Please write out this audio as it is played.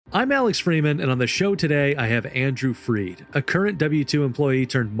I'm Alex Freeman, and on the show today, I have Andrew Freed, a current W-2 employee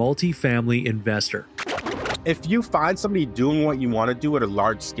turned multi-family investor. If you find somebody doing what you want to do at a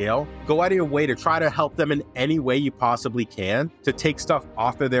large scale, go out of your way to try to help them in any way you possibly can to take stuff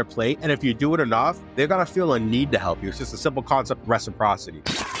off of their plate. And if you do it enough, they're going to feel a need to help you. It's just a simple concept of reciprocity.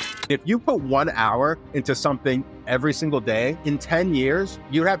 If you put 1 hour into something every single day, in 10 years,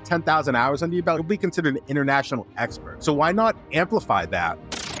 you'd have 10,000 hours under your belt. You'll be considered an international expert. So why not amplify that?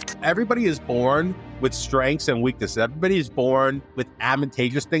 Everybody is born with strengths and weaknesses. Everybody is born with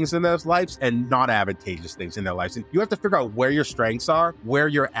advantageous things in their lives and not advantageous things in their lives. And you have to figure out where your strengths are, where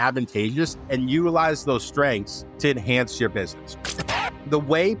you're advantageous, and utilize those strengths to enhance your business. The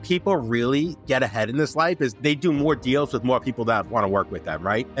way people really get ahead in this life is they do more deals with more people that want to work with them,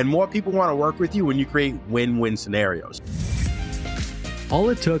 right? And more people want to work with you when you create win-win scenarios. All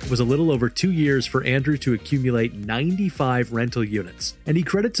it took was a little over 2 years for Andrew to accumulate 95 rental units, and he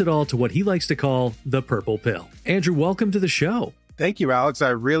credits it all to what he likes to call the purple pill. Andrew, welcome to the show. Thank you, Alex.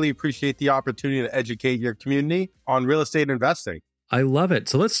 I really appreciate the opportunity to educate your community on real estate investing. I love it.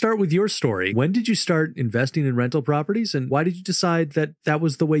 So let's start with your story. When did you start investing in rental properties, and why did you decide that that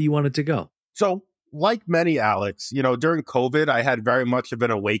was the way you wanted to go? So, like many, Alex, during COVID, I had very much of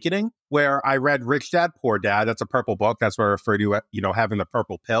an awakening where I read Rich Dad, Poor Dad. That's a purple book. That's what I refer to, having the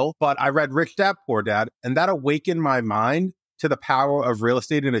purple pill. But I read Rich Dad, Poor Dad, and that awakened my mind to the power of real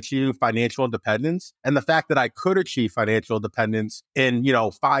estate and achieving financial independence. And the fact that I could achieve financial independence in,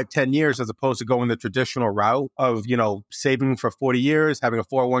 5-10 years, as opposed to going the traditional route of, saving for 40 years, having a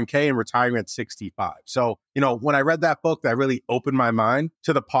 401k and retiring at 65. So, when I read that book, that really opened my mind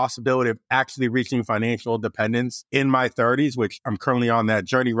to the possibility of actually reaching financial independence in my 30s, which I'm currently on that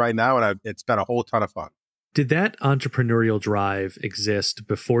journey right now. And it's been a whole ton of fun. Did that entrepreneurial drive exist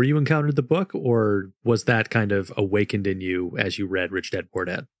before you encountered the book, or was that kind of awakened in you as you read Rich Dad, Poor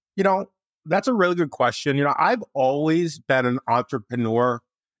Dad? That's a really good question. I've always been an entrepreneur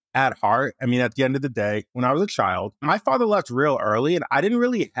at heart. I mean, at the end of the day, when I was a child, my father left real early and I didn't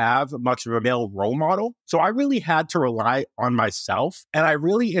really have much of a male role model. So I really had to rely on myself. And I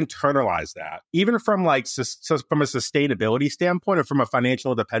really internalized that, even from from a sustainability standpoint or from a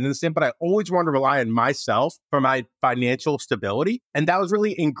financial independence standpoint. I always wanted to rely on myself for my financial stability. And that was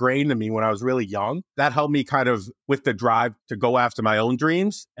really ingrained in me when I was really young. That helped me kind of with the drive to go after my own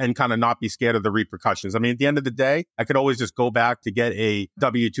dreams and kind of not be scared of the repercussions. I mean, at the end of the day, I could always just go back to get a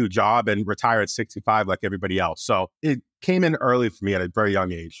W-2 job and retire at 65 like everybody else. So it came in early for me at a very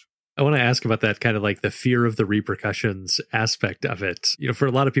young age. I want to ask about that kind of like the fear of the repercussions aspect of it. For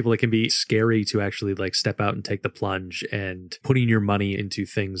a lot of people, it can be scary to actually like step out and take the plunge and putting your money into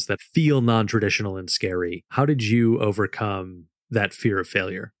things that feel non-traditional and scary. How did you overcome that fear of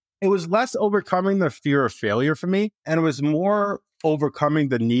failure? It was less overcoming the fear of failure for me, and it was more overcoming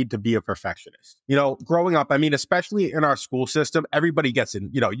the need to be a perfectionist. Growing up, I mean, especially in our school system, everybody gets in,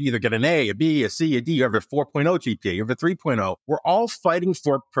 you either get an A, a B, a C, a D, you have a 4.0 GPA, you have a 3.0. We're all fighting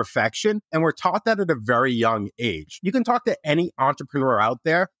for perfection, and we're taught that at a very young age. You can talk to any entrepreneur out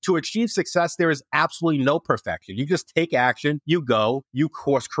there. To achieve success, there is absolutely no perfection. You just take action, you go, you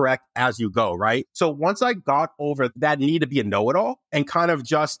course correct as you go, right? So once I got over that need to be a know-it-all and kind of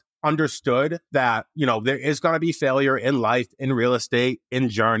just understood that, there is going to be failure in life, in real estate, in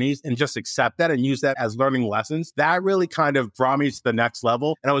journeys, and just accept that and use that as learning lessons. That really kind of brought me to the next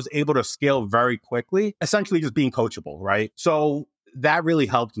level. And I was able to scale very quickly, essentially just being coachable, right? So that really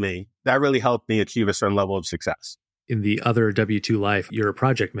helped me. That really helped me achieve a certain level of success. In the other W-2 life, you're a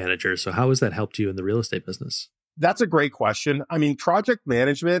project manager. So how has that helped you in the real estate business? That's a great question. I mean, project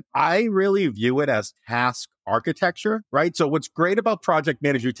management, I really view it as task architecture, right? So what's great about project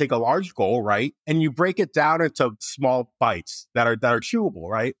management, you take a large goal, right? And you break it down into small bites that are chewable,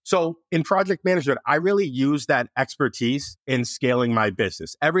 right? So in project management, I really use that expertise in scaling my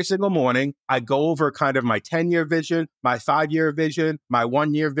business. Every single morning, I go over kind of my 10-year vision, my 5-year vision, my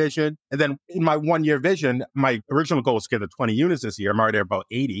 1-year vision. And then in my 1-year vision, my original goal was to get to 20 units this year. I'm already at about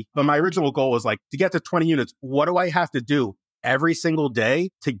 80. But my original goal was like, to get to 20 units, what do I have to do every single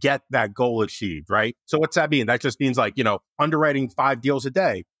day to get that goal achieved, right? So what's that mean? That just means like, underwriting 5 deals a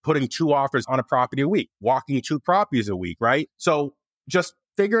day, putting 2 offers on a property a week, walking 2 properties a week, right? So just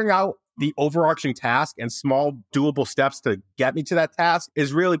figuring out the overarching task and small doable steps to get me to that task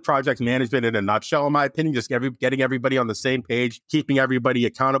is really project management in a nutshell, in my opinion. Just getting everybody on the same page, keeping everybody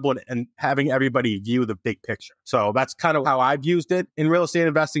accountable, and having everybody view the big picture. So that's kind of how I've used it in real estate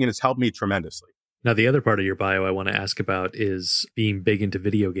investing, and it's helped me tremendously. Now, the other part of your bio I want to ask about is being big into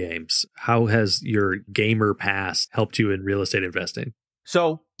video games. How has your gamer past helped you in real estate investing?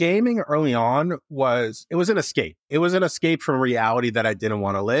 So, Gaming early on it was an escape. It was an escape from reality that I didn't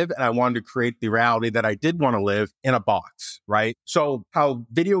want to live. And I wanted to create the reality that I did want to live in a box, right? So how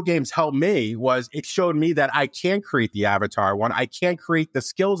video games helped me was it showed me that I can create the avatar I want. I can create the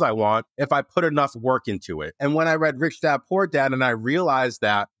skills I want if I put enough work into it. And when I read Rich Dad Poor Dad and I realized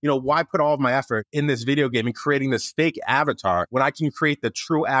that, why put all of my effort in this video game and creating this fake avatar when I can create the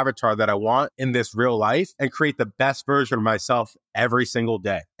true avatar that I want in this real life and create the best version of myself every single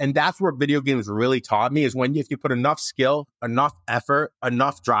day. And that's where video games really taught me is if you put enough skill, enough effort,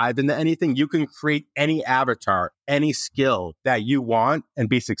 enough drive into anything, you can create any avatar, any skill that you want and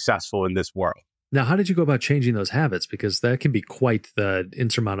be successful in this world. Now, how did you go about changing those habits? Because that can be quite the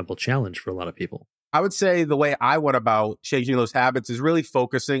insurmountable challenge for a lot of people. I would say the way I went about changing those habits is really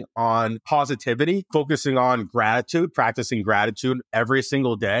focusing on positivity, focusing on gratitude, practicing gratitude every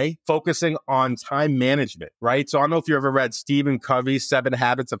single day, focusing on time management, right? So I don't know if you ever read Stephen Covey's 7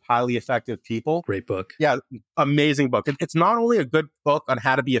 Habits of Highly Effective People. Great book. Yeah, amazing book. It's not only a good book on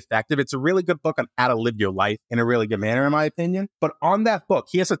how to be effective, it's a really good book on how to live your life in a really good manner, in my opinion. But on that book,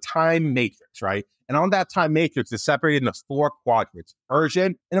 he has a time matrix, right? And on that time matrix is separated into 4 quadrants: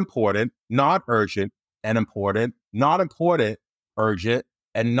 urgent and important, not urgent and important, not important, urgent,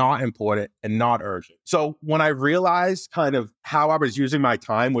 and not important and not urgent. So when I realized kind of how I was using my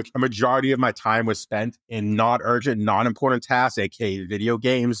time, which a majority of my time was spent in not urgent, not important tasks, aka video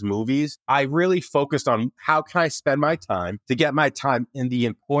games, movies, I really focused on how can I spend my time to get my time in the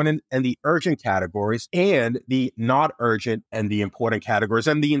important and the urgent categories and the not urgent and the important categories.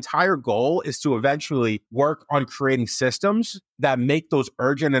 And the entire goal is to eventually work on creating systems that make those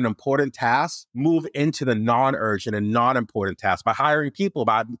urgent and important tasks move into the non-urgent and non-important tasks by hiring people,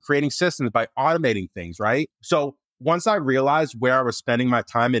 by creating systems, by automating things, right? So once I realized where I was spending my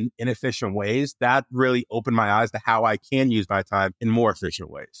time in inefficient ways, that really opened my eyes to how I can use my time in more efficient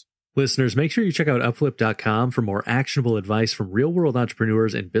ways. Listeners, make sure you check out upflip.com for more actionable advice from real-world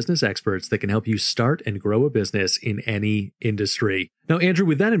entrepreneurs and business experts that can help you start and grow a business in any industry. Now, Andrew,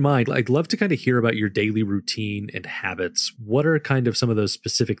 with that in mind, I'd love to kind of hear about your daily routine and habits. What are kind of some of those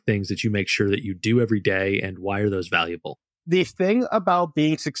specific things that you make sure that you do every day, and why are those valuable? The thing about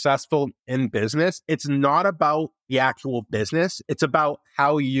being successful in business, it's not about the actual business. It's about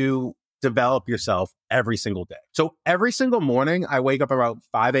how you develop yourself every single day. So every single morning, I wake up around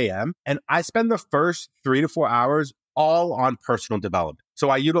 5 a.m. and I spend the first 3 to 4 hours all on personal development. So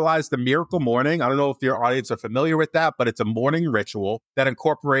I utilize the Miracle Morning. I don't know if your audience are familiar with that, but it's a morning ritual that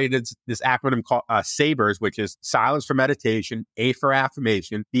incorporated this acronym called SABERS, which is silence for meditation, A for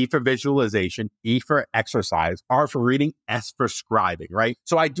affirmation, B for visualization, E for exercise, R for reading, S for scribing, right?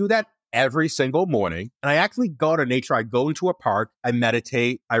 So I do that every single morning. And I actually go to nature. I go into a park, I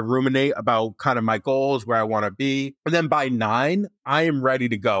meditate, I ruminate about kind of my goals, where I want to be. And then by 9, I am ready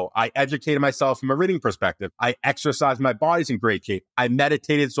to go. I educated myself from a reading perspective. I exercise, my body's in great shape. I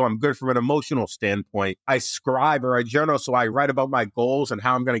meditated, so I'm good from an emotional standpoint. I scribe or I journal, so I write about my goals and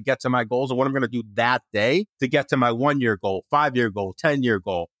how I'm going to get to my goals and what I'm going to do that day to get to my 1-year goal, 5-year goal, 10-year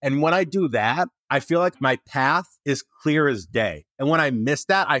goal. And when I do that, I feel like my path is clear as day. And when I miss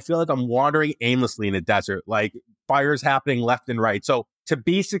that, I feel like I'm wandering aimlessly in a desert, like fires happening left and right. So to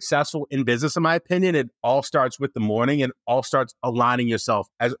be successful in business, in my opinion, it all starts with the morning and all starts aligning yourself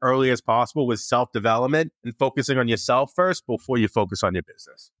as early as possible with self-development and focusing on yourself first before you focus on your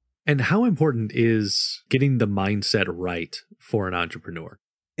business. And how important is getting the mindset right for an entrepreneur?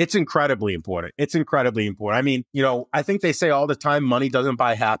 It's incredibly important. It's incredibly important. I mean, I think they say all the time, money doesn't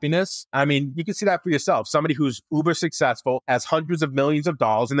buy happiness. I mean, you can see that for yourself. Somebody who's uber successful has hundreds of millions of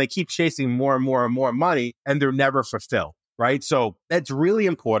dollars and they keep chasing more and more and more money and they're never fulfilled. Right? So it's really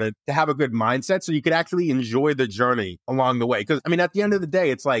important to have a good mindset so you can actually enjoy the journey along the way. Because, I mean, at the end of the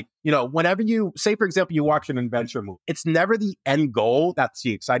day, it's like, whenever you say, for example, you watch an adventure movie, it's never the end goal. That's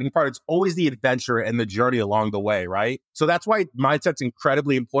the exciting part. It's always the adventure and the journey along the way, right? So that's why mindset's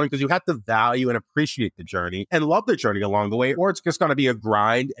incredibly important, because you have to value and appreciate the journey and love the journey along the way, or it's just going to be a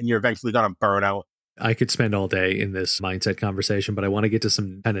grind and you're eventually going to burn out. I could spend all day in this mindset conversation, but I want to get to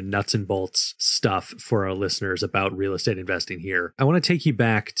some kind of nuts and bolts stuff for our listeners about real estate investing here. I want to take you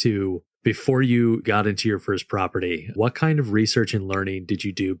back to before you got into your first property. What kind of research and learning did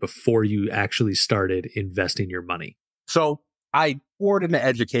you do before you actually started investing your money? So I poured into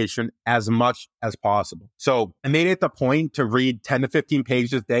education as much as possible. So I made it the point to read 10 to 15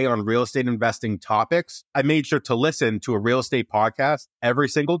 pages a day on real estate investing topics. I made sure to listen to a real estate podcast every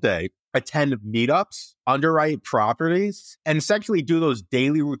single day. attend meetups, underwrite properties, and essentially do those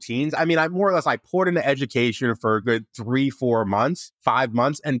daily routines. I mean, I poured into education for a good 3-4 months, 5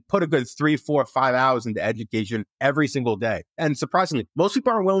 months, and put a good 3-4-5 hours into education every single day. And surprisingly, most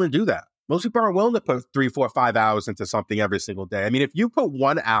people aren't willing to do that. Most people aren't willing to put 3-4-5 hours into something every single day. I mean, if you put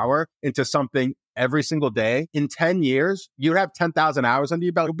 1 hour into something every single day, in 10 years, you'd have 10,000 hours under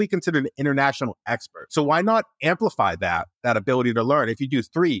your belt. You'll be considered an international expert. So why not amplify that ability to learn? If you do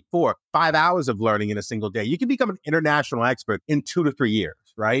 3-4-5 hours of learning in a single day, you can become an international expert in 2 to 3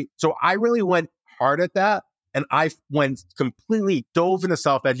 years, right? So I really went hard at that. And I went completely dove into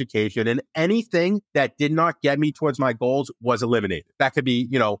self-education, and anything that did not get me towards my goals was eliminated. That could be,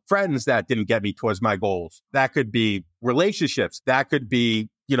 friends that didn't get me towards my goals. That could be relationships. That could be,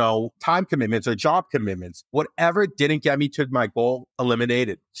 time commitments or job commitments. Whatever didn't get me to my goal,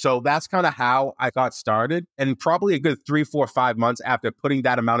 eliminated. So that's kind of how I got started. And probably a good 3-4-5 months after putting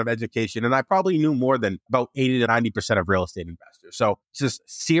that amount of education, and I probably knew more than about 80 to 90% of real estate investors. So just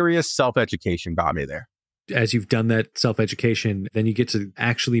serious self-education got me there. As you've done that self-education, then you get to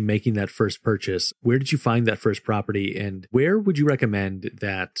actually making that first purchase. Where did you find that first property, and where would you recommend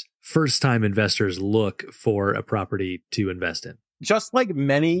that first-time investors look for a property to invest in? Just like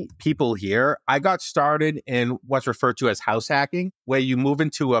many people here, I got started in what's referred to as house hacking, where you move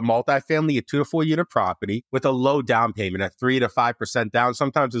into a multifamily, a 2 to 4 unit property with a low down payment at 3 to 5% down,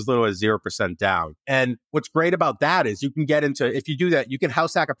 sometimes as little as 0% down. And what's great about that is you can get into, if you do that, you can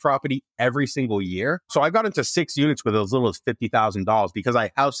house hack a property every single year. So I got into 6 units with as little as $50,000 because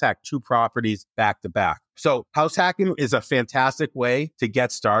I house hacked 2 properties back to back. So house hacking is a fantastic way to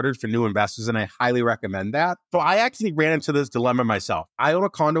get started for new investors, and I highly recommend that. So I actually ran into this dilemma myself. I own a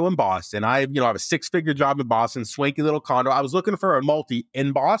condo in Boston. I have a 6-figure job in Boston, swanky little condo. I was looking for a multi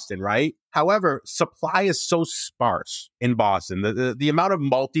in Boston, right? However, supply is so sparse in Boston. The amount of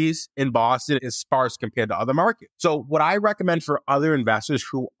multis in Boston is sparse compared to other markets. So what I recommend for other investors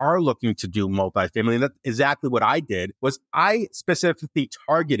who are looking to do multifamily, and that's exactly what I did, was I specifically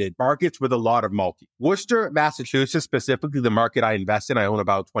targeted markets with a lot of multi. Worcester, Massachusetts, specifically the market I invest in, I own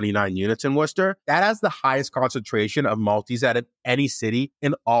about 29 units in Worcester. That has the highest concentration of multis out of any city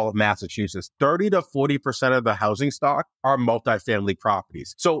in all of Massachusetts. 30 to 40% of the housing stock are multifamily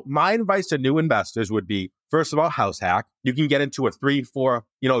properties. So my advice to new investors would be, first of all, house hack. You can get into a 3-4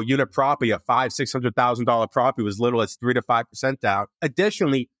 unit property, a $500,000-$600,000 property with as little as 3 to 5% down.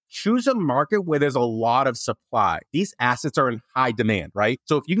 Additionally, choose a market where there's a lot of supply. These assets are in high demand, right?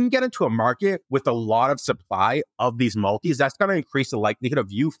 So if you can get into a market with a lot of supply of these multis, that's going to increase the likelihood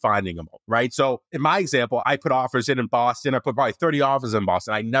of you finding them, right? So in my example, I put offers in Boston. I put probably 30 offers in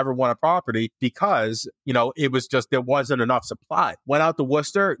Boston. I never won a property because, it was just, there wasn't enough supply. Went out to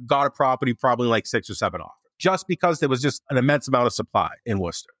Worcester, got a property, probably like 6 or 7 offers, just because there was just an immense amount of supply in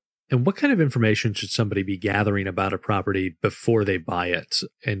Worcester. And what kind of information should somebody be gathering about a property before they buy it?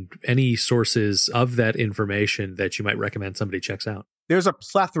 And any sources of that information that you might recommend somebody checks out? There's a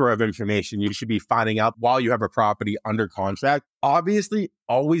plethora of information you should be finding out while you have a property under contract. Obviously,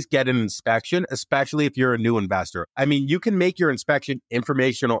 always get an inspection, especially if you're a new investor. I mean, you can make your inspection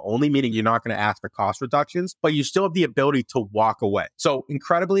informational only, meaning you're not going to ask for cost reductions, but you still have the ability to walk away. So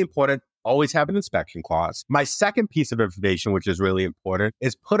incredibly important. Always have an inspection clause. My second piece of information, which is really important,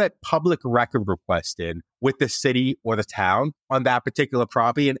 is put a public record request in with the city or the town on that particular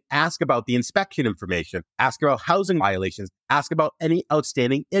property and ask about the inspection information, ask about housing violations, ask about any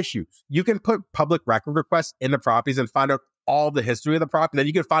outstanding issues. You can put public record requests in the properties and find out all the history of the property. Then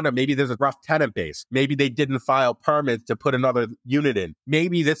you can find out maybe there's a rough tenant base. Maybe they didn't file permits to put another unit in.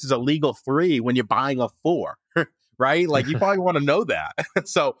 Maybe this is a legal 3 when you're buying a 4. Right? Like you probably want to know that.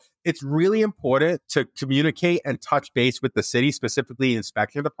 So it's really important to communicate and touch base with the city, specifically the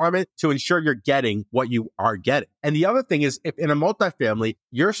inspection department, to ensure you're getting what you are getting. And the other thing is, if in a multifamily,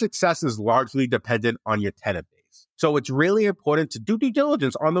 your success is largely dependent on your tenant base. So it's really important to do due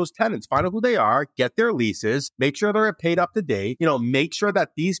diligence on those tenants, find out who they are, get their leases, make sure they're paid up to date, make sure that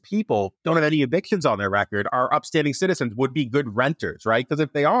these people don't have any evictions on their record, are upstanding citizens, would be good renters, right? Because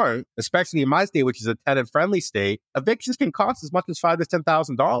if they aren't, especially in my state, which is a tenant-friendly state, evictions can cost as much as $5,000 to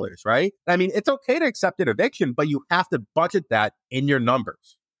 $10,000, right? I mean, it's okay to accept an eviction, but you have to budget that in your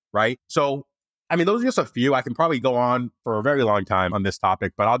numbers, right? So, I mean, those are just a few. I can probably go on for a very long time on this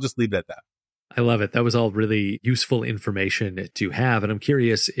topic, but I'll just leave it at that. I love it. That was all really useful information to have. And I'm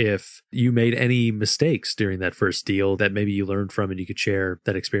curious if you made any mistakes during that first deal that maybe you learned from and you could share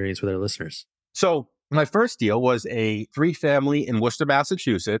that experience with our listeners. So My first deal was a 3-family in Worcester,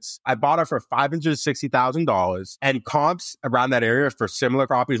 Massachusetts. I bought it for $560,000 and comps around that area for similar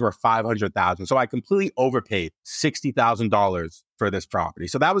properties were $500,000. So I completely overpaid $60,000 for this property.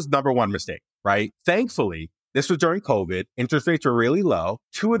 So that was number one mistake, right? Thankfully, this was during COVID. Interest rates were really low.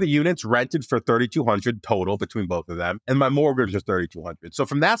 2 of the units rented for $3,200 total between both of them. And my mortgage was $3,200. So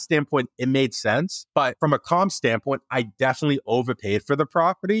from that standpoint, it made sense. But from a comp standpoint, I definitely overpaid for the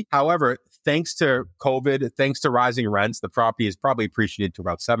property. However, thanks to COVID, thanks to rising rents, the property is probably appreciated to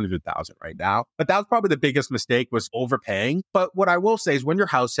about $700,000 right now. But that was probably the biggest mistake, was overpaying. But what I will say is when you're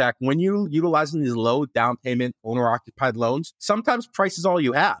house hack, when you're utilizing these low down payment owner occupied loans, sometimes price is all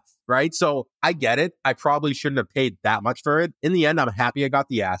you have. Right? So I get it. I probably shouldn't have paid that much for it. In the end, I'm happy I got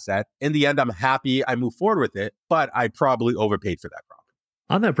the asset. In the end, I'm happy I moved forward with it, but I probably overpaid for that property.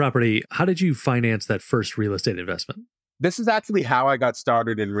 On that property, how did you finance that first real estate investment? This is actually how I got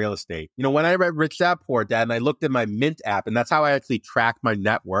started in real estate. When I read Rich Dad Poor Dad and I looked at my Mint app, and that's how I actually track my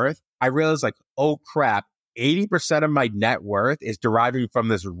net worth, I realized oh crap, 80% of my net worth is deriving from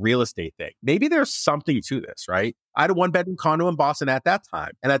this real estate thing. Maybe there's something to this, right? I had a 1-bedroom condo in Boston at that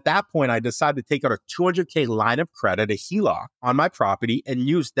time. And at that point, I decided to take out a $200K line of credit, a HELOC on my property, and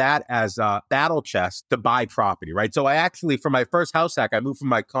use that as a battle chest to buy property, right? So I actually, for my first house hack, I moved from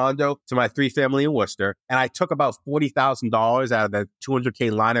my condo to my 3-family in Worcester, and I took about $40,000 out of the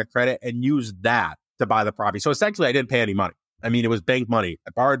 $200K line of credit and used that to buy the property. So essentially, I didn't pay any money. It was bank money.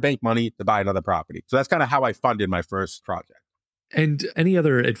 I borrowed bank money to buy another property. So that's kind of how I funded my first project. And any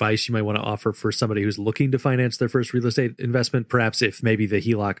other advice you might want to offer for somebody who's looking to finance their first real estate investment? Perhaps if maybe the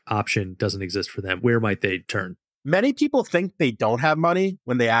HELOC option doesn't exist for them, where might they turn? Many people think they don't have money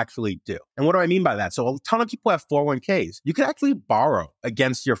when they actually do. And what do I mean by that? So a ton of people have 401ks. You can actually borrow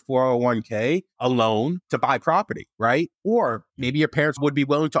against your 401k a loan to buy property, right? Or maybe your parents would be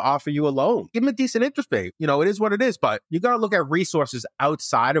willing to offer you a loan. Give them a decent interest rate. It is what it is, but you got to look at resources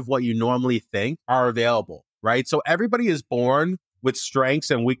outside of what you normally think are available, right? So everybody is born with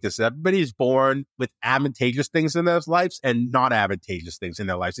strengths and weaknesses. Everybody is born with advantageous things in their lives and not advantageous things in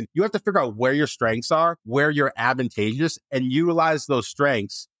their lives. And you have to figure out where your strengths are, where you're advantageous, and utilize those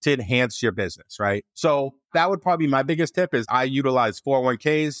strengths to enhance your business, right? So that would probably be my biggest tip is I utilize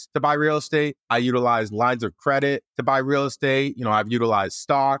 401ks to buy real estate. I utilize lines of credit to buy real estate. I've utilized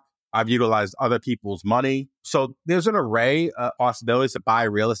stock. I've utilized other people's money. So there's an array of possibilities to buy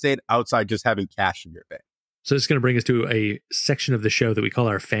real estate outside just having cash in your bank. So this is going to bring us to a section of the show that we call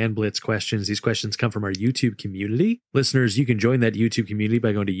our Fan Blitz questions. These questions come from our YouTube community. Listeners, you can join that YouTube community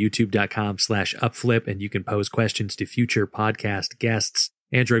by going to youtube.com/upflip, and you can pose questions to future podcast guests.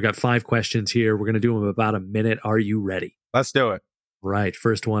 Andrew, I've got 5 questions here. We're going to do them in about a minute. Are you ready? Let's do it. Right.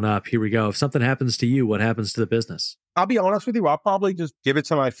 First one up. Here we go. If something happens to you, what happens to the business? I'll be honest with you. I'll probably just give it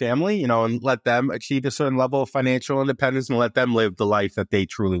to my family, and let them achieve a certain level of financial independence and let them live the life that they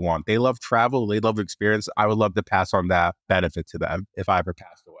truly want. They love travel. They love experience. I would love to pass on that benefit to them if I ever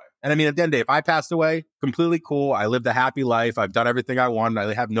passed away. And at the end of the day, if I passed away, completely cool. I lived a happy life. I've done everything I wanted.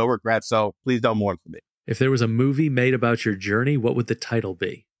 I have no regrets. So please don't mourn for me. If there was a movie made about your journey, what would the title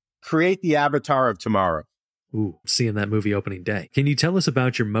be? Create the Avatar of Tomorrow. Ooh, seeing that movie opening day. Can you tell us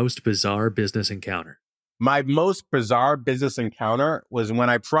about your most bizarre business encounter? My most bizarre business encounter was when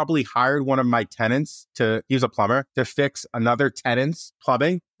I probably hired one of my tenants he was a plumber, to fix another tenant's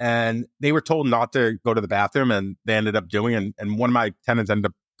plumbing. And they were told not to go to the bathroom, and they ended up doing, and one of my tenants ended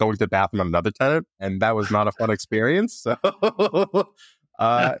up going to the bathroom on another tenant. And that was not a fun experience. So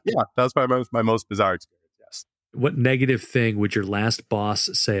that was probably my most bizarre experience. Yes. What negative thing would your last boss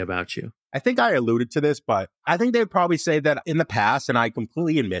say about you? I think I alluded to this, but I think they'd probably say that in the past, and I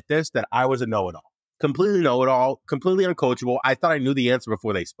completely admit this, that I was a know-it-all. Completely know-it-all, completely uncoachable. I thought I knew the answer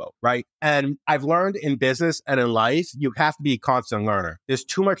before they spoke, right? And I've learned in business and in life, you have to be a constant learner. There's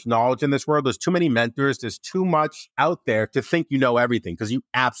too much knowledge in this world. There's too many mentors. There's too much out there to think you know everything, because you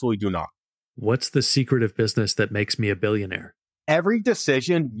absolutely do not. What's the secret of business that makes me a billionaire? Every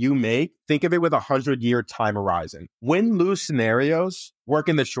decision you make, think of it with a 100-year time horizon. Win-lose scenarios work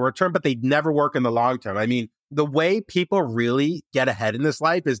in the short term, but they never work in the long term. The way people really get ahead in this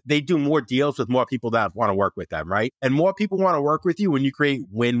life is they do more deals with more people that want to work with them, right? And more people want to work with you when you create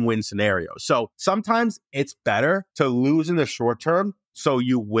win-win scenarios. So sometimes it's better to lose in the short term so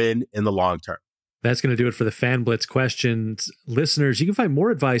you win in the long term. That's going to do it for the Fan Blitz questions. Listeners, you can find more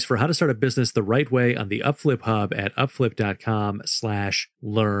advice for how to start a business the right way on the Upflip Hub at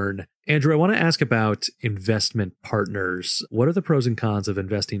upflip.com/learn. Andrew, I want to ask about investment partners. What are the pros and cons of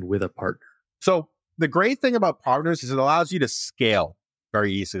investing with a partner? So the great thing about partners is it allows you to scale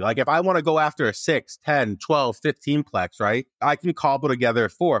very easily. Like if I want to go after a 6, 10, 12, 15 plex, right? I can cobble together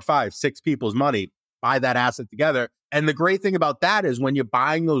 4, 5, 6 people's money buy that asset together. And the great thing about that is when you're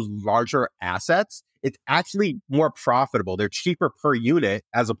buying those larger assets, it's actually more profitable. They're cheaper per unit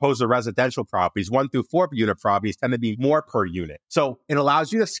as opposed to residential properties. 1 through 4 unit properties tend to be more per unit. So it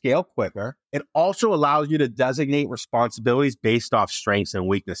allows you to scale quicker. It also allows you to designate responsibilities based off strengths and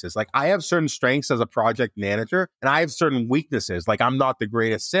weaknesses. Like I have certain strengths as a project manager and I have certain weaknesses. Like I'm not the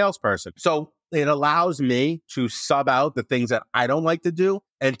greatest salesperson. So it allows me to sub out the things that I don't like to do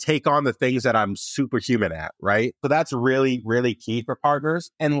and take on the things that I'm superhuman at, right? So that's really, really key for partners.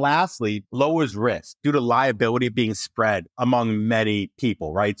 And lastly, lowers risk due to liability being spread among many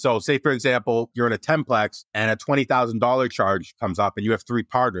people, right? So say, for example, you're in a 10plex and a $20,000 charge comes up and you have 3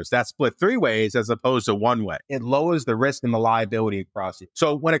 partners. That's split 3 ways as opposed to 1 way. It lowers the risk and the liability across you.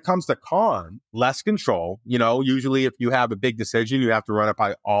 So when it comes to con, less control, usually if you have a big decision, you have to run it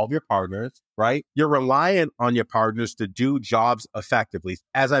by all of your partners, right? You're reliant on your partners to do jobs effectively.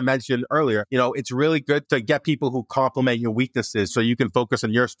 As I mentioned earlier, it's really good to get people who complement your weaknesses so you can focus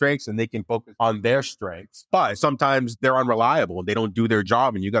on your strengths and they can focus on their strengths. But sometimes they're unreliable and they don't do their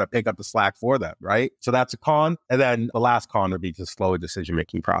job and you got to pick up the slack for them, right? So that's a con. And then the last con would be to slow a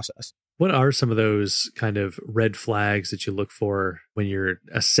decision-making process. What are some of those kind of red flags that you look for when you're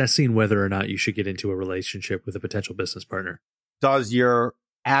assessing whether or not you should get into a relationship with a potential business partner? Does your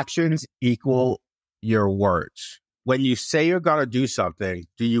actions equal your words? When you say you're going to do something,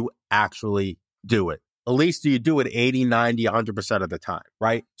 do you actually do it? At least do you do it 80, 90, 100% of the time,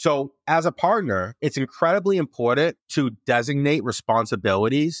 right? So as a partner, it's incredibly important to designate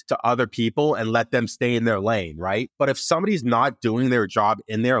responsibilities to other people and let them stay in their lane, right? But if somebody's not doing their job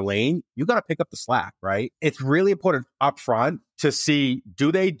in their lane, you got to pick up the slack, right? It's really important upfront to see,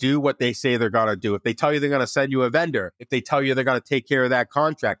 do they do what they say they're going to do? If they tell you they're going to send you a vendor, if they tell you they're going to take care of that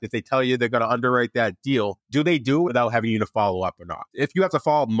contract, if they tell you they're going to underwrite that deal, do they do it without having you to follow up or not? If you have to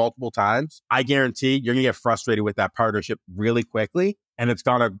follow up multiple times, I guarantee you're going to get frustrated with that partnership really quickly. And it's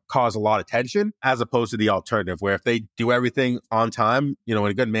going to cause a lot of tension as opposed to the alternative where if they do everything on time, in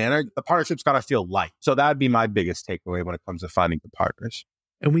a good manner, the partnership's got to feel light. So that'd be my biggest takeaway when it comes to finding the partners.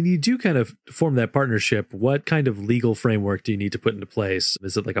 And when you do kind of form that partnership, what kind of legal framework do you need to put into place?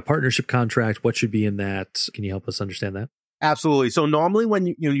 Is it like a partnership contract? What should be in that? Can you help us understand that? Absolutely. So normally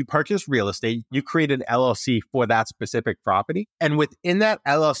when you purchase real estate, you create an LLC for that specific property. And within that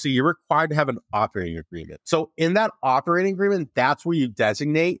LLC, you're required to have an operating agreement. So in that operating agreement, that's where you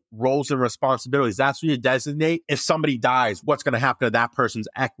designate roles and responsibilities. That's where you designate if somebody dies, what's going to happen to that person's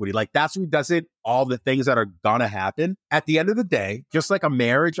equity. Like that's where you designate all the things that are going to happen. At the end of the day, just like a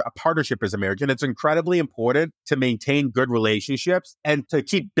marriage, a partnership is a marriage. And it's incredibly important to maintain good relationships and to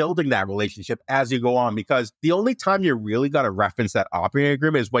keep building that relationship as you go on, because the only time you're really going to reference that operating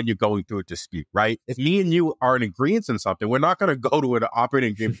agreement is when you're going through a dispute, right? If me and you are in agreement on something, we're not going to go to an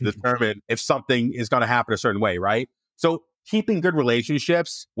operating agreement to determine if something is going to happen a certain way, right? So keeping good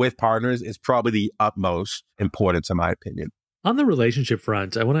relationships with partners is probably the utmost importance, in my opinion. On the relationship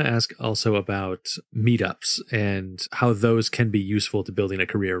front, I want to ask also about meetups and how those can be useful to building a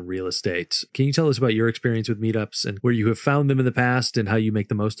career in real estate. Can you tell us about your experience with meetups and where you have found them in the past and how you make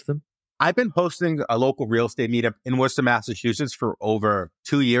the most of them? I've been hosting a local real estate meetup in Worcester, Massachusetts for over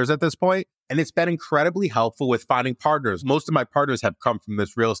 2 years at this point, and it's been incredibly helpful with finding partners. Most of my partners have come from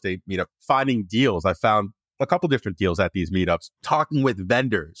this real estate meetup. Finding deals, I found a couple different deals at these meetups, talking with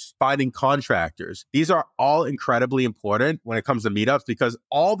vendors, finding contractors. These are all incredibly important when it comes to meetups because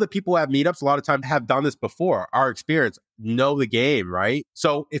all the people at meetups a lot of times have done this before. Our experience, know the game, right?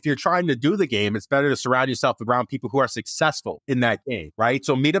 So if you're trying to do the game, it's better to surround yourself around people who are successful in that game, right?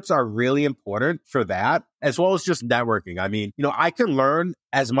 So meetups are really important for that, as well as just networking. I mean, I can learn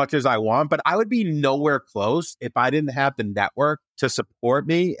as much as I want, but I would be nowhere close if I didn't have the network to support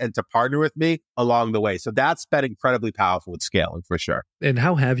me and to partner with me along the way. So that's been incredibly powerful with scaling for sure. And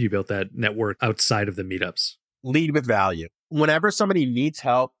how have you built that network outside of the meetups? Lead with value. Whenever somebody needs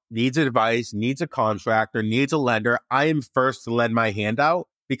help, needs advice, needs a contractor, needs a lender, I am first to lend my hand out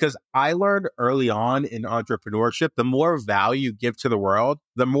because I learned early on in entrepreneurship, the more value you give to the world,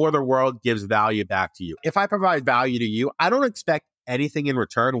 the more the world gives value back to you. If I provide value to you, I don't expect anything in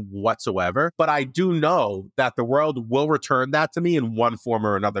return whatsoever, but I do know that the world will return that to me in one form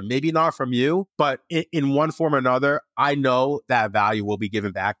or another. Maybe not from you, but in one form or another, I know that value will be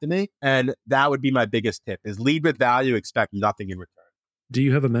given back to me. And that would be my biggest tip is lead with value, expect nothing in return. Do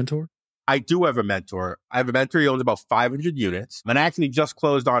you have a mentor? I do have a mentor. I have a mentor. He owns about 500 units. And I actually just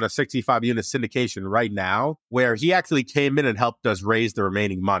closed on a 65 unit syndication right now where he actually came in and helped us raise the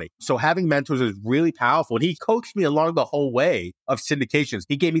remaining money. So having mentors is really powerful. And he coached me along the whole way of syndications.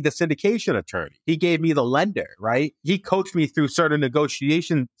 He gave me the syndication attorney. He gave me the lender, right? He coached me through certain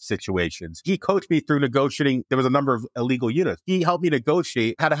negotiation situations. He coached me through negotiating. There was a number of illegal units. He helped me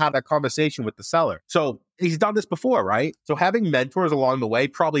negotiate how to have that conversation with the seller. So he's done this before, right? So having mentors along the way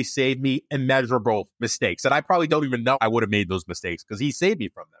probably saved me immeasurable mistakes that I probably don't even know I would have made those mistakes because he saved me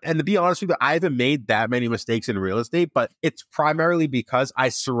from them. And to be honest with you, I haven't made that many mistakes in real estate, but it's primarily because I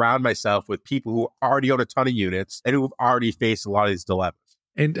surround myself with people who already own a ton of units and who've already faced a lot of these dilemmas.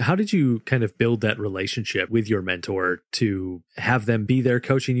 And how did you kind of build that relationship with your mentor to have them be there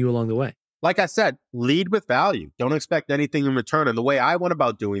coaching you along the way? Like I said, lead with value. Don't expect anything in return. And the way I went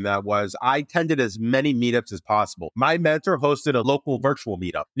about doing that was I attended as many meetups as possible. My mentor hosted a local virtual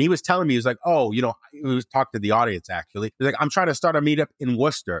meetup. And he was telling me, he was like, oh, he was talking to the audience actually. He's like, I'm trying to start a meetup in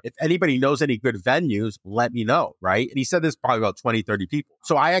Worcester. If anybody knows any good venues, let me know, right? And he said this probably about 20, 30 people.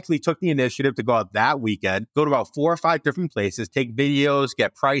 So I actually took the initiative to go out that weekend, go to about 4 or 5 different places, take videos,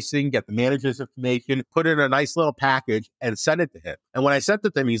 get pricing, get the manager's information, put it in a nice little package and send it to him. And when I sent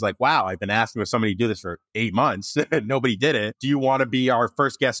it to him, he's like, wow, I've been asking for somebody to do this for 8 months and nobody did it. Do you want to be our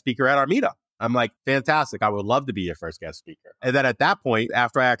first guest speaker at our meetup? I'm like, fantastic. I would love to be your first guest speaker. And then at that point,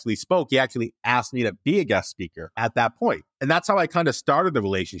 after I actually spoke, he actually asked me to be a guest speaker at that point. And that's how I kind of started the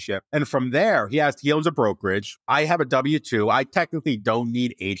relationship. And from there, he owns a brokerage. I have a W-2. I technically don't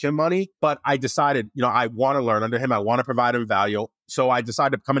need agent money, but I decided, I want to learn under him. I want to provide him value. So I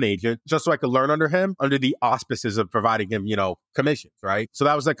decided to become an agent just so I could learn under him under the auspices of providing him, commissions, right? So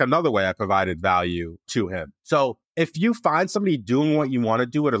that was like another way I provided value to him. So if you find somebody doing what you want to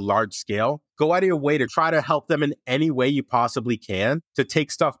do at a large scale, go out of your way to try to help them in any way you possibly can to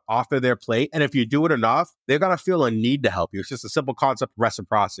take stuff off of their plate. And if you do it enough, they're going to feel a need to help you. It's just a simple concept of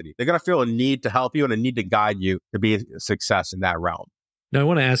reciprocity. They're going to feel a need to help you and a need to guide you to be a success in that realm. Now, I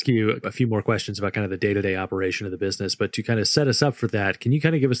want to ask you a few more questions about kind of the day-to-day operation of the business, but to kind of set us up for that, can you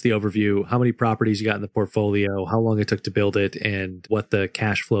kind of give us the overview, how many properties you got in the portfolio, how long it took to build it, and what the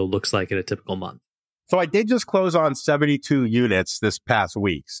cash flow looks like in a typical month? So I did just close on 72 units this past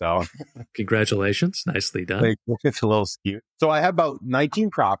week. So congratulations. Nicely done. It's a little skewed. So I have about 19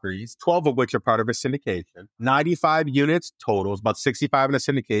 properties, 12 of which are part of a syndication, 95 units total, about 65 in a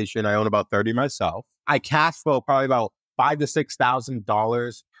syndication. I own about 30 myself. I cash flow probably about $5,000 to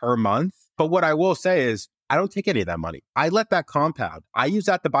 $6,000 per month. But what I will say is I don't take any of that money. I let that compound. I use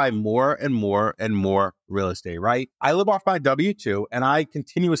that to buy more and more and more real estate, right? I live off my W-2 and I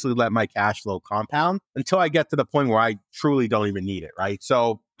continuously let my cash flow compound until I get to the point where I truly don't even need it, right?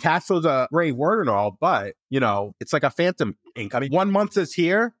 So cash flow is a great word and all, but it's like a phantom income. 1 month is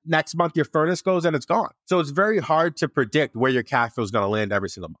here, next month your furnace goes and it's gone. So it's very hard to predict where your cash flow is going to land every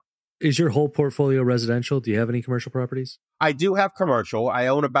single month. Is your whole portfolio residential? Do you have any commercial properties? I do have commercial. I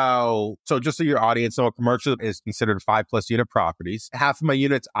own so just so your audience know, commercial is considered 5+ unit properties. Half of my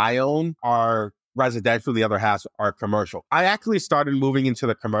units I own are residential, the other half are commercial. I actually started moving into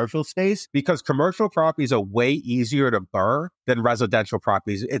the commercial space because commercial properties are way easier to burr than residential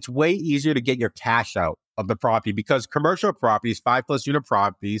properties. It's way easier to get your cash out of the property because commercial properties, 5+ unit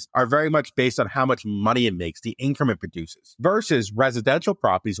properties, are very much based on how much money it makes, the income it produces, versus residential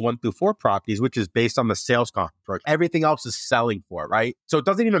properties, 1 through 4 properties, which is based on the sales contract. Everything else is selling for, right? So it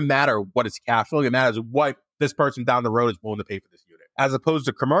doesn't even matter what it's cash flowing. It matters what this person down the road is willing to pay for this unit. As opposed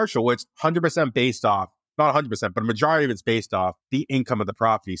to commercial, which 100% based off, not 100%, but a majority of it's based off the income of the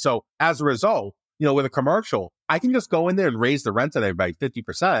property. So as a result, with a commercial, I can just go in there and raise the rent on everybody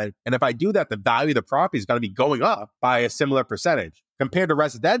 50%. And if I do that, the value of the property is going to be going up by a similar percentage. Compared to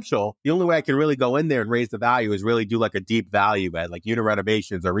residential, the only way I can really go in there and raise the value is really do like a deep value add, like unit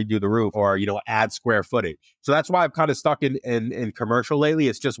renovations or redo the roof or, add square footage. So that's why I've kind of stuck in commercial lately.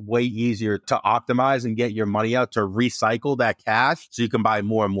 It's just way easier to optimize and get your money out to recycle that cash so you can buy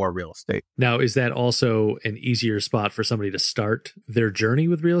more and more real estate. Now, is that also an easier spot for somebody to start their journey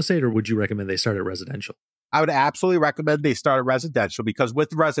with real estate, or would you recommend they start at residential? I would absolutely recommend they start at residential because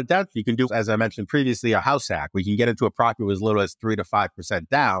with residential, you can do, as I mentioned previously, a house hack. We can get into a property with as little as 3 to 5%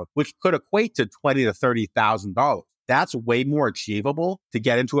 down, which could equate to $20,000 to $30,000. That's way more achievable to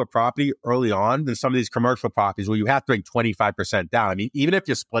get into a property early on than some of these commercial properties where you have to bring 25% down. I mean, even if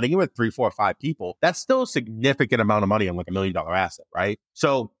you're splitting it with 3, 4, 5 people, that's still a significant amount of money on like $1 million asset, right?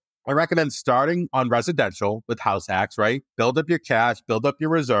 So I recommend starting on residential with house hacks, right? Build up your cash, build up your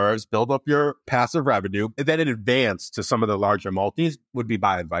reserves, build up your passive revenue, and then in advance to some of the larger multis would be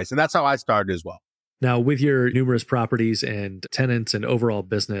my advice. And that's how I started as well. Now, with your numerous properties and tenants and overall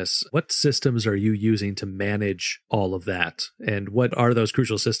business, what systems are you using to manage all of that? And what are those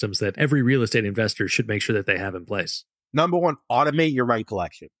crucial systems that every real estate investor should make sure that they have in place? Number one, automate your rent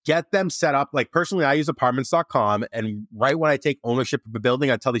collection. Get them set up. Like personally, I use apartments.com. And right when I take ownership of a building,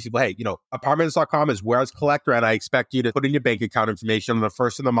 I tell these people, hey, apartments.com is where it's collector. And I expect you to put in your bank account information on the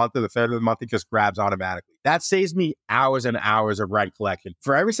first of the month or the third of the month. It just grabs automatically. That saves me hours and hours of rent collection.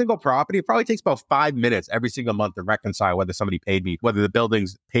 For every single property, it probably takes about 5 minutes every single month to reconcile whether somebody paid me, whether the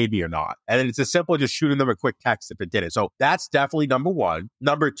building's paid me or not. And it's as simple as just shooting them a quick text if it didn't. So that's definitely number one.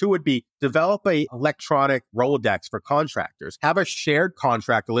 Number two would be develop a electronic Rolodex for contractors. Have a shared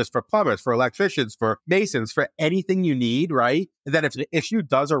contractor list for plumbers, for electricians, for masons, for anything you need, right? And then if the issue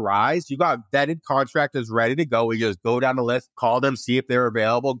does arise, you got vetted contractors ready to go. We just go down the list, call them, see if they're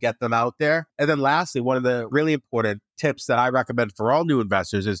available, get them out there. And then lastly, one of the really important tips that I recommend for all new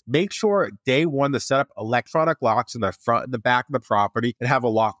investors is make sure day one to set up electronic locks in the front and the back of the property and have a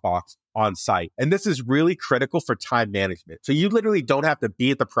lockbox on site. And this is really critical for time management. So you literally don't have to be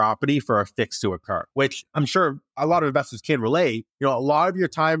at the property for a fix to occur, which I'm sure a lot of investors can relate. A lot of your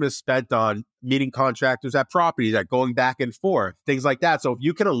time is spent on meeting contractors at properties, at going back and forth, things like that. So if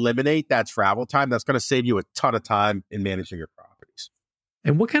you can eliminate that travel time, that's going to save you a ton of time in managing your properties.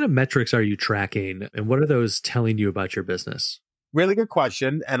 And what kind of metrics are you tracking? And what are those telling you about your business? Really good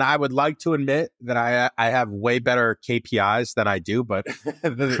question. And I would like to admit that I have way better KPIs than I do. But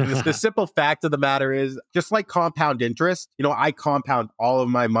the simple fact of the matter is, just like compound interest, I compound all of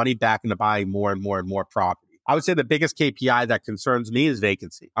my money back into buying more and more and more property. I would say the biggest KPI that concerns me is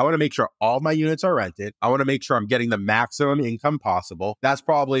vacancy. I want to make sure all my units are rented. I want to make sure I'm getting the maximum income possible. That's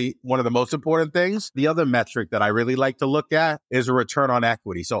probably one of the most important things. The other metric that I really like to look at is a return on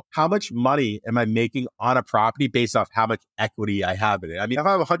equity. So how much money am I making on a property based off how much equity I have in it? I mean, if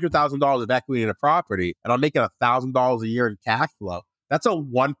I have $100,000 of equity in a property and I'm making $1,000 a year in cash flow, that's a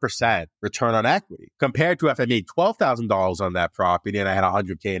 1% return on equity compared to if I made $12,000 on that property and I had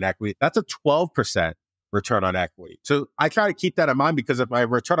 $100K in equity, that's a 12% return on equity. So I try to keep that in mind because if my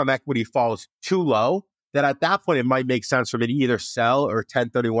return on equity falls too low, then at that point, it might make sense for me to either sell or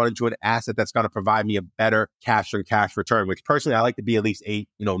 1031 into an asset that's going to provide me a better cash on cash return, which personally, I like to be at least 8,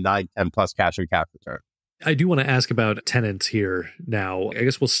 9, 10 plus cash on cash return. I do want to ask about tenants here now. I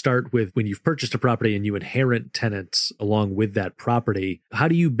guess we'll start with when you've purchased a property and you inherit tenants along with that property. How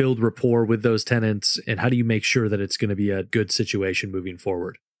do you build rapport with those tenants and how do you make sure that it's going to be a good situation moving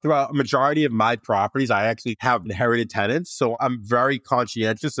forward? Throughout a majority of my properties, I actually have inherited tenants. So I'm very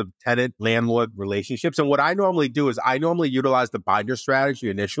conscientious of tenant-landlord relationships. And what I normally do is I normally utilize the binder strategy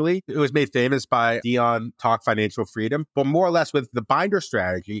initially. It was made famous by Dion Talk Financial Freedom. But more or less with the binder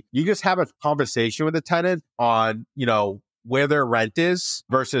strategy, you just have a conversation with the tenant on, where their rent is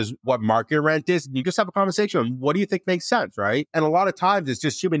versus what market rent is. And you just have a conversation on what do you think makes sense, right? And a lot of times it's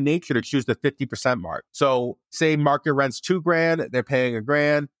just human nature to choose the 50% mark. So say market rent's $2,000, they're paying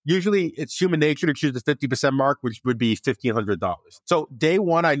 $1,000. Usually it's human nature to choose the 50% mark, which would be $1,500. So day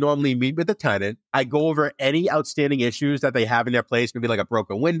one, I normally meet with the tenant. I go over any outstanding issues that they have in their place, maybe like a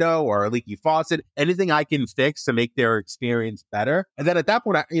broken window or a leaky faucet, anything I can fix to make their experience better. And then at that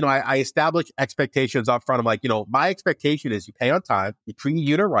point, I establish expectations up front. I'm like, my expectation is you pay on time, you treat your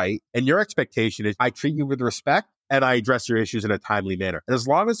unit right, and your expectation is I treat you with respect and I address your issues in a timely manner. And as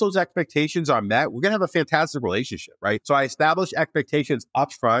long as those expectations are met, we're going to have a fantastic relationship, right? So I establish expectations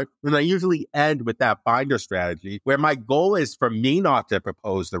up front, and I usually end with that binder strategy where my goal is for me not to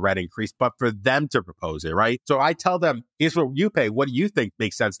propose the rent increase, but for them to propose it, right? So I tell them, here's what you pay. What do you think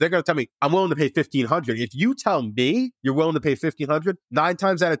makes sense? They're going to tell me, I'm willing to pay $1,500. If you tell me you're willing to pay $1,500, 9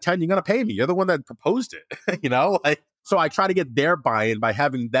 times out of 10, you're going to pay me. You're the one that proposed it, So I try to get their buy-in by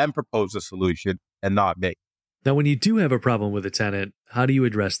having them propose a solution and not me. Now, when you do have a problem with a tenant, how do you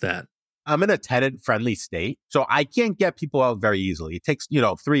address that? I'm in a tenant-friendly state, so I can't get people out very easily. It takes,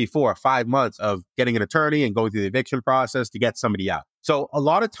 3, 4, 5 months of getting an attorney and going through the eviction process to get somebody out. So a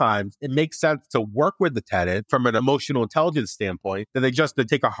lot of times it makes sense to work with the tenant from an emotional intelligence standpoint than to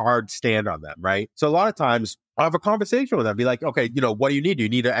take a hard stand on them, right? So a lot of times I'll have a conversation with them, be like, okay, what do you need? Do you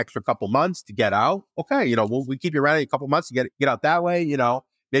need an extra couple months to get out? Okay, we keep you renting a couple months to get out that way,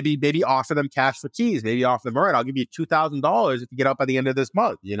 Maybe offer them cash for keys. Maybe offer them, all right, I'll give you $2,000 if you get out by the end of this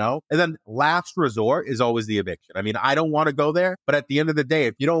month, And then last resort is always the eviction. I mean, I don't want to go there, but at the end of the day,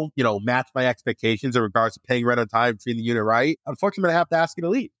 if you don't, match my expectations in regards to paying rent on time, treating the unit right, unfortunately, I have to ask you to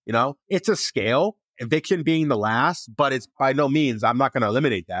leave. It's a scale. Eviction being the last, but it's by no means, I'm not going to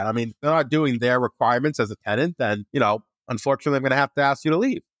eliminate that. I mean, they're not doing their requirements as a tenant, then, unfortunately, I'm going to have to ask you to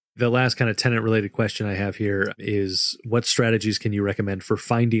leave. The last kind of tenant related question I have here is what strategies can you recommend for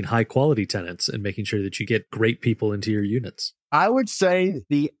finding high quality tenants and making sure that you get great people into your units? I would say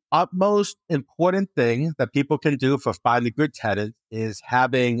the utmost important thing that people can do for finding good tenants is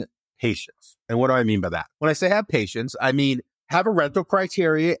having patience. And what do I mean by that? When I say have patience, I mean have a rental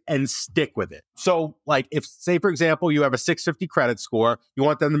criteria and stick with it. So like if, say, for example, you have a 650 credit score, you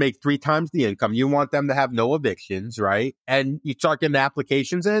want them to make 3 times the income, you want them to have no evictions, right? And you start getting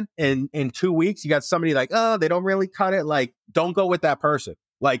applications in 2 weeks, you got somebody like, oh, they don't really cut it. Like, don't go with that person.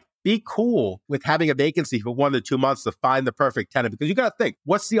 Like, be cool with having a vacancy for 1 to 2 months to find the perfect tenant, because you got to think,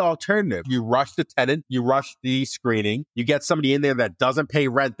 what's the alternative? You rush the tenant, you rush the screening, you get somebody in there that doesn't pay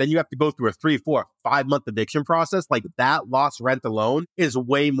rent, then you have to go through a 3, 4, 5 month eviction process. Like that lost rent alone is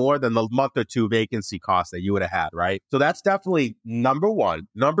way more than the month or 2 vacancy cost that you would have had, right? So that's definitely number one.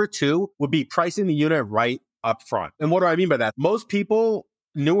 Number 2 would be pricing the unit right up front. And what do I mean by that? Most people,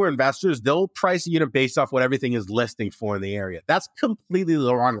 newer investors, they'll price a unit based off what everything is listing for in the area. That's completely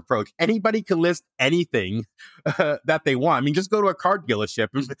the wrong approach. Anybody can list anything that they want. I mean, just go to a car dealership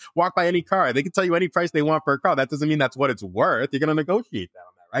and walk by any car. They can tell you any price they want for a car. That doesn't mean that's what it's worth. You're going to negotiate that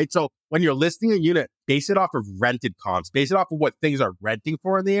on that, right? So when you're listing a unit, base it off of rented comps, base it off of what things are renting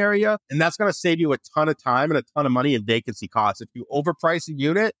for in the area. And that's going to save you a ton of time and a ton of money in vacancy costs. If you overprice a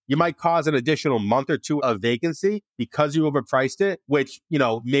unit, you might cause an additional month or 2 of vacancy because you overpriced it, which, you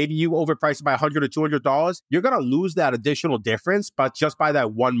know, maybe you overpriced it by $100 or $200. You're going to lose that additional difference, but just by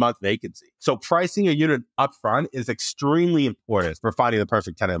that 1 month vacancy. So pricing a unit upfront is extremely important for finding the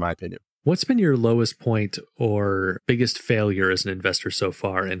perfect tenant, in my opinion. What's been your lowest point or biggest failure as an investor so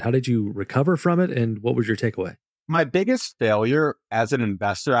far? And how did you recover from it? And what was your takeaway? My biggest failure as an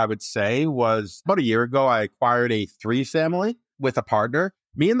investor, I would say, was about a year ago. I acquired a 3-family with a partner.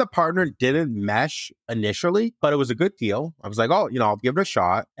 Me and the partner didn't mesh initially, but it was a good deal. I was like, oh, I'll give it a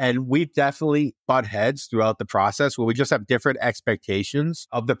shot. And we definitely butt heads throughout the process where we just have different expectations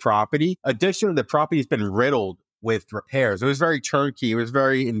of the property. Additionally, the property's been riddled with repairs. It was very turnkey. It was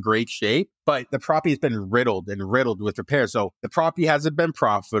very in great shape, but the property has been riddled with repairs. So the property hasn't been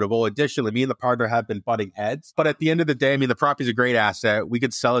profitable. Additionally, me and the partner have been butting heads. But at the end of the day, I mean, the property is a great asset. We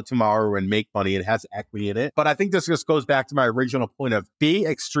could sell it tomorrow and make money. It has equity in it. But I think this just goes back to my original point of be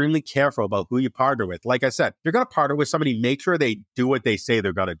extremely careful about who you partner with. Like I said, if you're going to partner with somebody, make sure they do what they say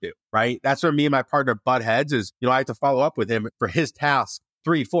they're going to do, right? That's where me and my partner butt heads is, I have to follow up with him for his task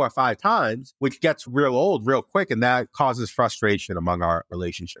 3, 4, 5 times, which gets real old real quick. And that causes frustration among our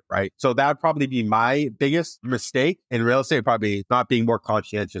relationship, right? So that would probably be my biggest mistake in real estate, probably not being more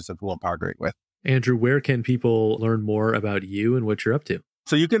conscientious of who I'm partnering with. Andrew, where can people learn more about you and what you're up to?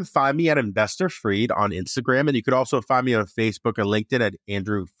 So you can find me at Investor Freed on Instagram, and you could also find me on Facebook and LinkedIn at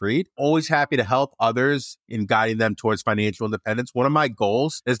Andrew Freed. Always happy to help others in guiding them towards financial independence. One of my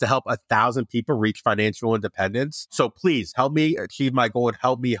goals is to help 1,000 people reach financial independence. So please help me achieve my goal and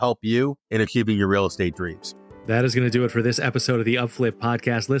help me help you in achieving your real estate dreams. That is going to do it for this episode of the Upflip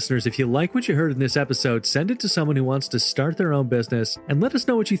Podcast. Listeners, if you like what you heard in this episode, send it to someone who wants to start their own business and let us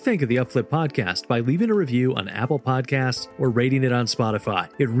know what you think of the Upflip Podcast by leaving a review on Apple Podcasts or rating it on Spotify.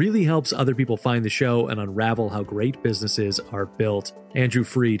 It really helps other people find the show and unravel how great businesses are built. Andrew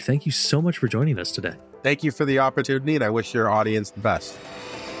Freed, thank you so much for joining us today. Thank you for the opportunity, and I wish your audience the best.